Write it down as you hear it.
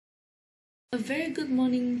A very good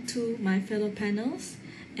morning to my fellow panels,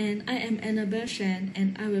 and I am Annabel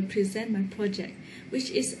and I will present my project,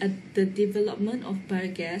 which is the development of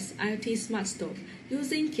Biogas IoT smart stove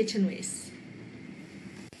using kitchen waste.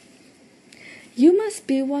 You must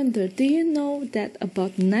be wondering, do you know that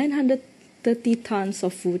about 930 tons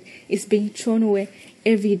of food is being thrown away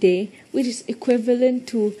every day, which is equivalent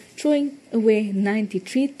to throwing away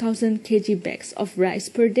 93,000 kg bags of rice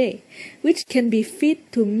per day, which can be fed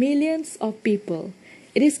to millions of people.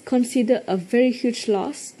 It is considered a very huge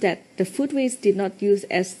loss that the food waste did not use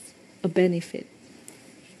as a benefit.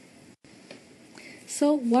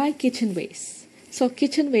 So why kitchen waste? So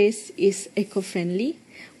kitchen waste is eco-friendly.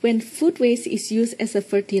 When food waste is used as a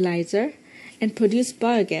fertilizer and produce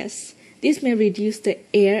biogas, this may reduce the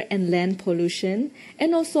air and land pollution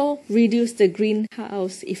and also reduce the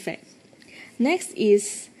greenhouse effect. Next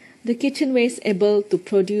is the kitchen waste able to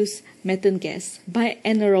produce methane gas by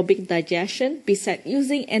anaerobic digestion besides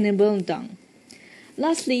using animal dung.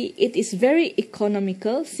 Lastly, it is very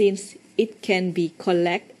economical since it can be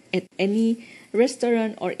collected at any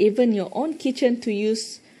restaurant or even your own kitchen to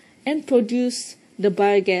use and produce the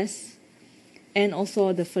biogas and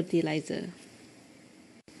also the fertilizer.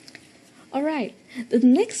 Alright, the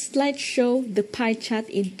next slide shows the pie chart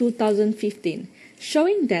in 2015,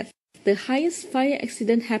 showing that the highest fire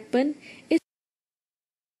accident happened is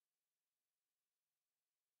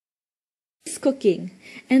cooking,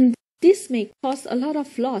 and this may cause a lot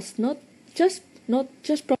of loss, not just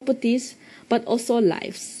properties, but also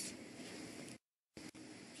lives.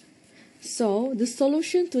 So the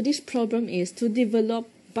solution to this problem is to develop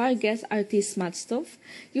biogas IoT smart stove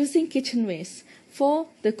using kitchen waste. For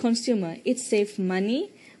the consumer, it saves money,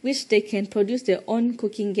 which they can produce their own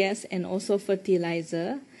cooking gas and also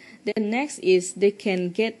fertilizer. Then next is they can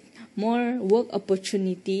get more work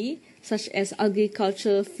opportunity, such as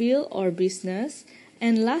agriculture field or business.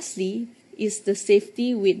 And lastly is the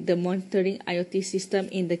safety with the monitoring IoT system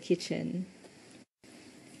in the kitchen.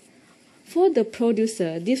 For the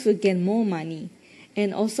producer, this will gain more money,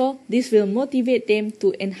 and also this will motivate them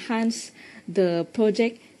to enhance the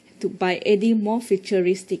project by adding more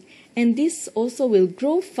futuristic, and this also will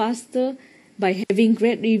grow faster by having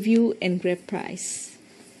great review and great price.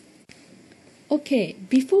 Okay,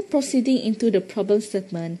 before proceeding into the problem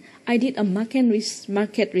statement, I did a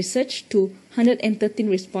market research to 113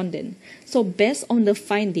 respondents. So based on the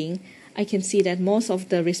finding, I can see that most of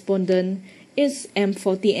the respondents is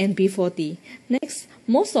M40 and B40. Next,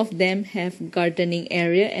 most of them have gardening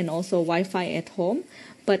area and also Wi-Fi at home,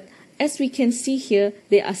 but as we can see here,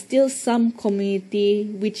 there are still some community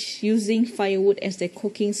which using firewood as their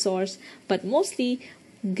cooking source, but mostly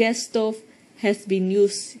gas stove has been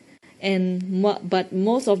used, but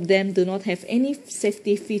most of them do not have any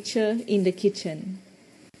safety feature in the kitchen.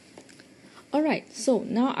 Alright, so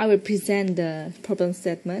now I will present the problem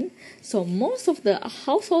statement. So most of the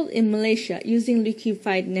household in Malaysia using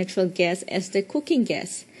liquefied natural gas as the cooking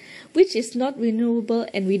gas, which is not renewable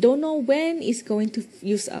and we don't know when it's going to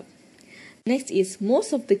use up. Next is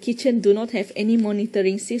most of the kitchen do not have any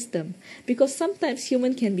monitoring system because sometimes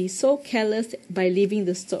human can be so careless by leaving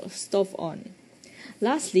the stove on.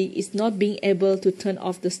 Lastly is not being able to turn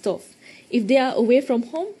off the stove if they are away from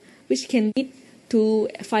home, which can lead to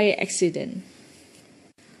fire accident.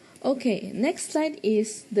 Okay, next slide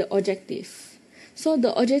is the objective. So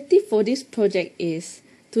the objective for this project is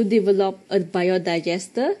to develop a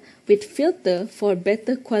biodigester with filter for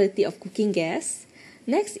better quality of cooking gas.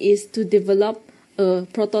 Next is to develop a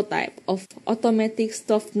prototype of automatic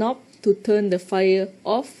stove knob to turn the fire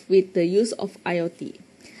off with the use of IoT.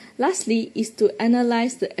 Lastly is to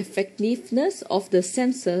analyze the effectiveness of the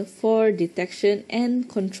sensor for detection and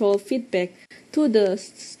control feedback to the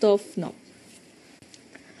stove knob.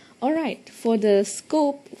 Alright, for the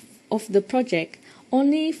scope of the project,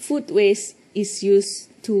 only food waste is used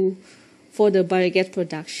for the biogas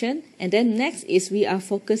production, and then next is we are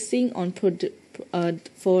focusing on for the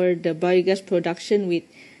biogas production with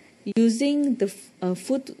using the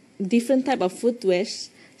different type of food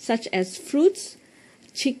waste such as fruits,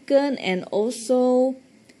 chicken, and also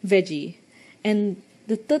veggie. And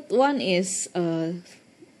the third one is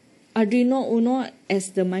Arduino Uno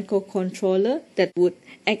as the microcontroller that would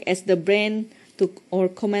act as the brain or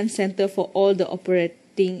command center for all the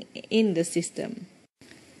operating in the system.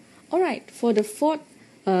 Alright, for the fourth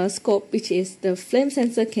scope, which is the flame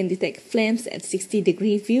sensor can detect flames at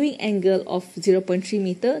 60-degree viewing angle of 0.3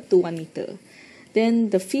 meter to 1 meter.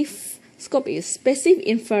 Then the fifth scope is passive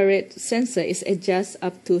infrared sensor is adjust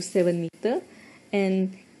up to 7 meter,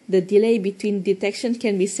 and the delay between detection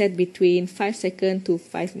can be set between 5 seconds to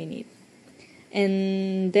 5 minutes.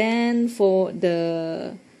 And then for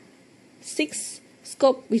the sixth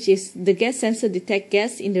scope, which is the gas sensor detect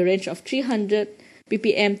gas in the range of 300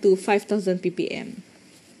 ppm to 5000 ppm.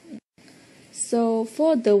 So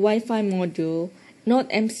for the Wi-Fi module, Node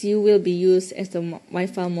MCU will be used as the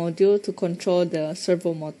Wi-Fi module to control the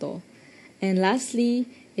servo motor. And lastly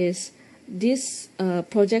is this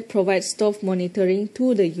project provides stove monitoring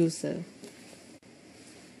to the user.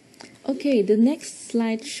 Okay, the next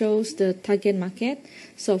slide shows the target market.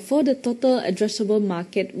 So for the total addressable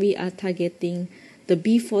market, we are targeting the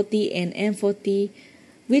B40 and M40,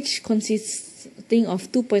 which consisting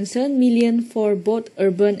of 2.7 million for both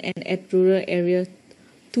urban and at rural area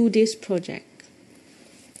to this project.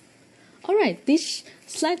 Alright, this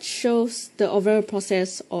slide shows the overall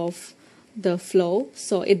process of the flow.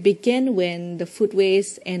 So it began when the food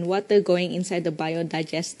waste and water going inside the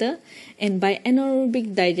biodigester, and by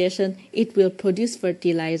anaerobic digestion it will produce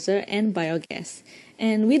fertilizer and biogas.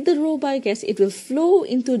 And with the raw biogas, it will flow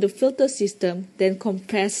into the filter system, then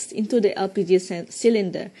compressed into the LPG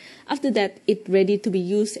cylinder. After that, it's ready to be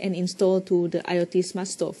used and installed to the IoT smart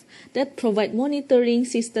stove that provide monitoring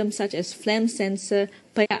systems such as flame sensor,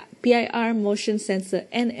 PIR motion sensor,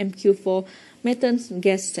 and MQ4 methane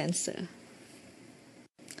gas sensor.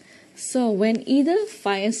 So when either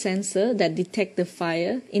fire sensor that detect the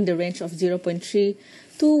fire in the range of 0.3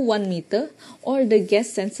 to 1 meter, or the gas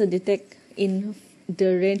sensor detect in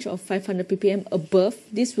the range of 500 ppm above,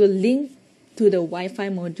 this will link to the Wi-Fi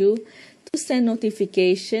module to send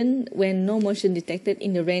notification when no motion detected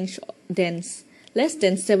in the range less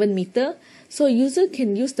than 7 meter. So user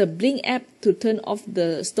can use the Blink app to turn off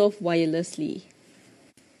the stove wirelessly.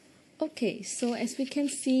 Okay, so as we can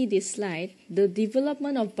see this slide, the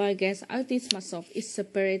development of biogas IoT smart stove is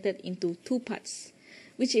separated into two parts,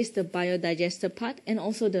 which is the biodigester part and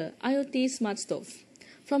also the IoT smart stove.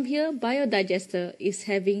 From here, biodigester is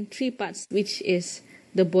having three parts, which is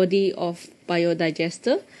the body of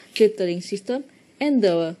biodigester, filtering system, and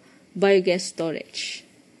the biogas storage.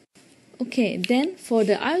 Okay, then for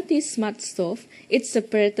the IoT smart stove, it's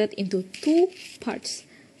separated into two parts,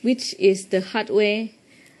 which is the hardware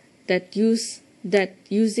that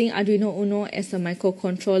using Arduino Uno as a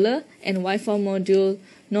microcontroller and Wi-Fi module,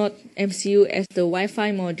 not MCU as the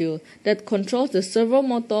Wi-Fi module that controls the servo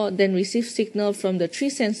motor, then receives signal from the three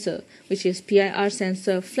sensor, which is PIR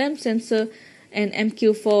sensor, flame sensor, and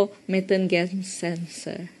MQ4 methane gas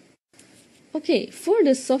sensor. Okay, for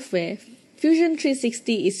the software, Fusion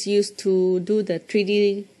 360 is used to do the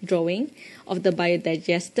 3D drawing of the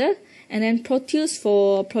biodigester, and then Proteus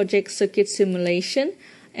for project circuit simulation,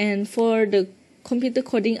 and for the computer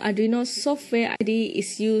coding, Arduino software IDE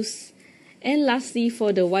is used. And lastly,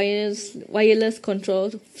 for the wireless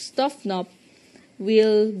control stove knob,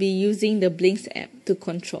 we'll be using the Blinks app to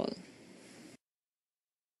control.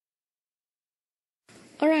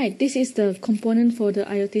 Alright, this is the component for the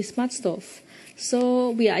IoT smart stove.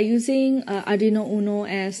 So we are using Arduino Uno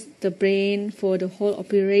as the brain for the whole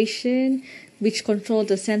operation, which controls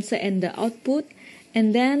the sensor and the output.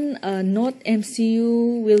 And then Node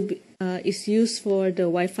MCU is used for the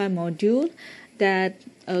Wi-Fi module that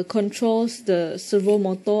controls the servo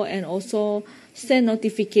motor and also send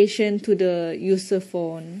notification to the user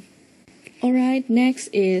phone. Alright, next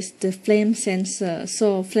is the flame sensor.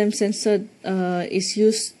 So flame sensor is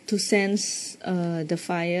used to sense the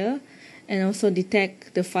fire and also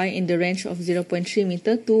detect the fire in the range of 0.3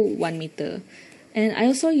 meter to 1 meter. And I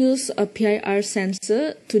also use a PIR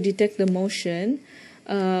sensor to detect the motion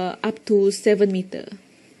up to 7 meter.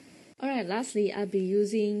 Alright, lastly, I'll be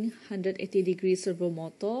using 180-degree servo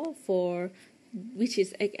motor which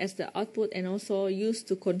is act as the output and also used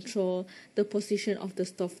to control the position of the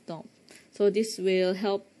stove knob. So this will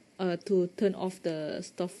help to turn off the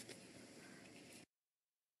stove.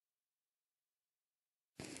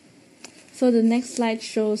 So the next slide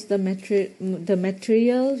shows the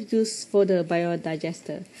material used for the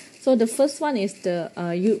biodigester. So the first one is the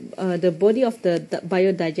body of the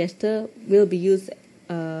biodigester will be used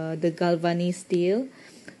the galvanized steel,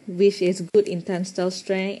 which is good in tensile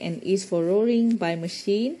strength and is for rolling by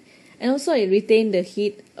machine, and also it retains the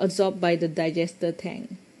heat absorbed by the digester tank.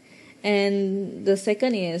 And the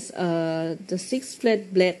second is the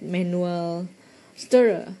 6-flat blade manual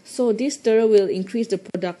stirrer. So this stirrer will increase the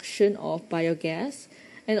production of biogas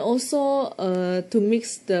and also to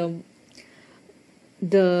mix the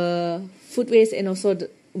food waste and also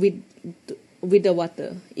with the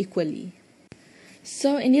water equally.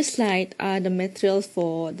 So in this slide are the materials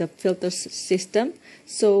for the filter system.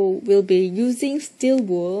 So we'll be using steel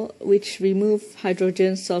wool, which remove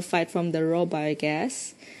hydrogen sulfide from the raw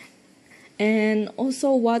biogas. And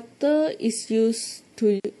also water is used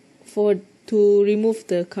to remove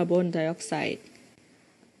the carbon dioxide.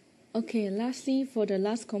 Okay, lastly, for the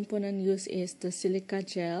last component used is the silica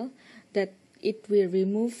gel, that it will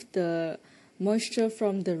remove the moisture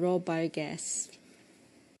from the raw biogas.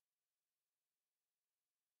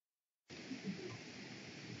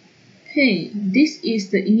 Okay, this is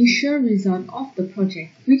the initial result of the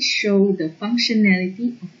project, which show the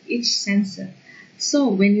functionality of each sensor. So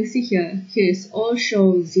when you see here is all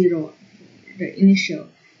show 0, the initial.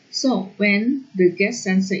 So when the gas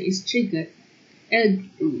sensor is triggered, a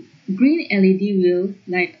green LED will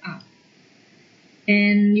light up.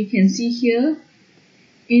 And you can see here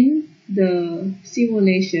in the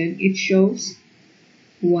simulation, it shows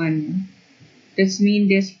 1. That means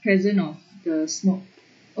there's presence of the smoke.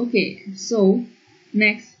 Okay, so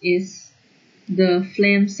next is the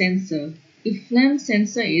flame sensor. If flame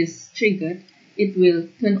sensor is triggered, it will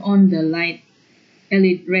turn on the light,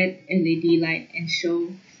 red LED light, and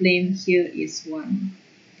show flame here is 1.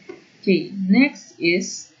 Okay, next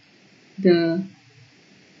is the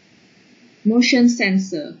motion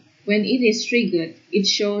sensor. When it is triggered, it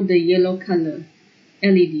shows the yellow color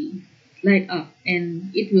LED light up, and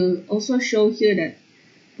it will also show here that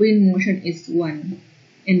green motion is 1.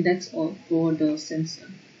 And that's all for the sensor.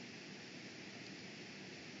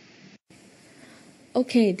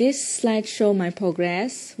 Okay, this slide show my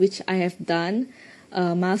progress, which I have done,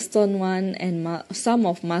 milestone 1 and some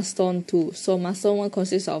of milestone 2. So milestone 1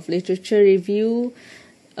 consists of literature review,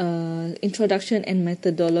 introduction and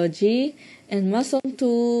methodology, and milestone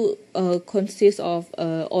 2 consists of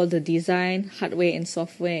all the design, hardware and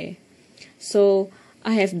software. So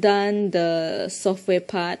I have done the software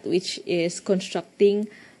part, which is constructing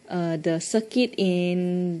the circuit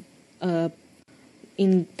in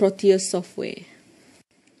Proteus software.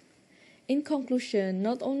 In conclusion,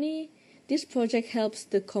 not only this project helps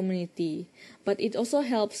the community, but it also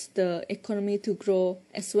helps the economy to grow,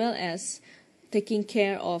 as well as taking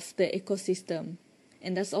care of the ecosystem.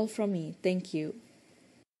 And that's all from me. Thank you.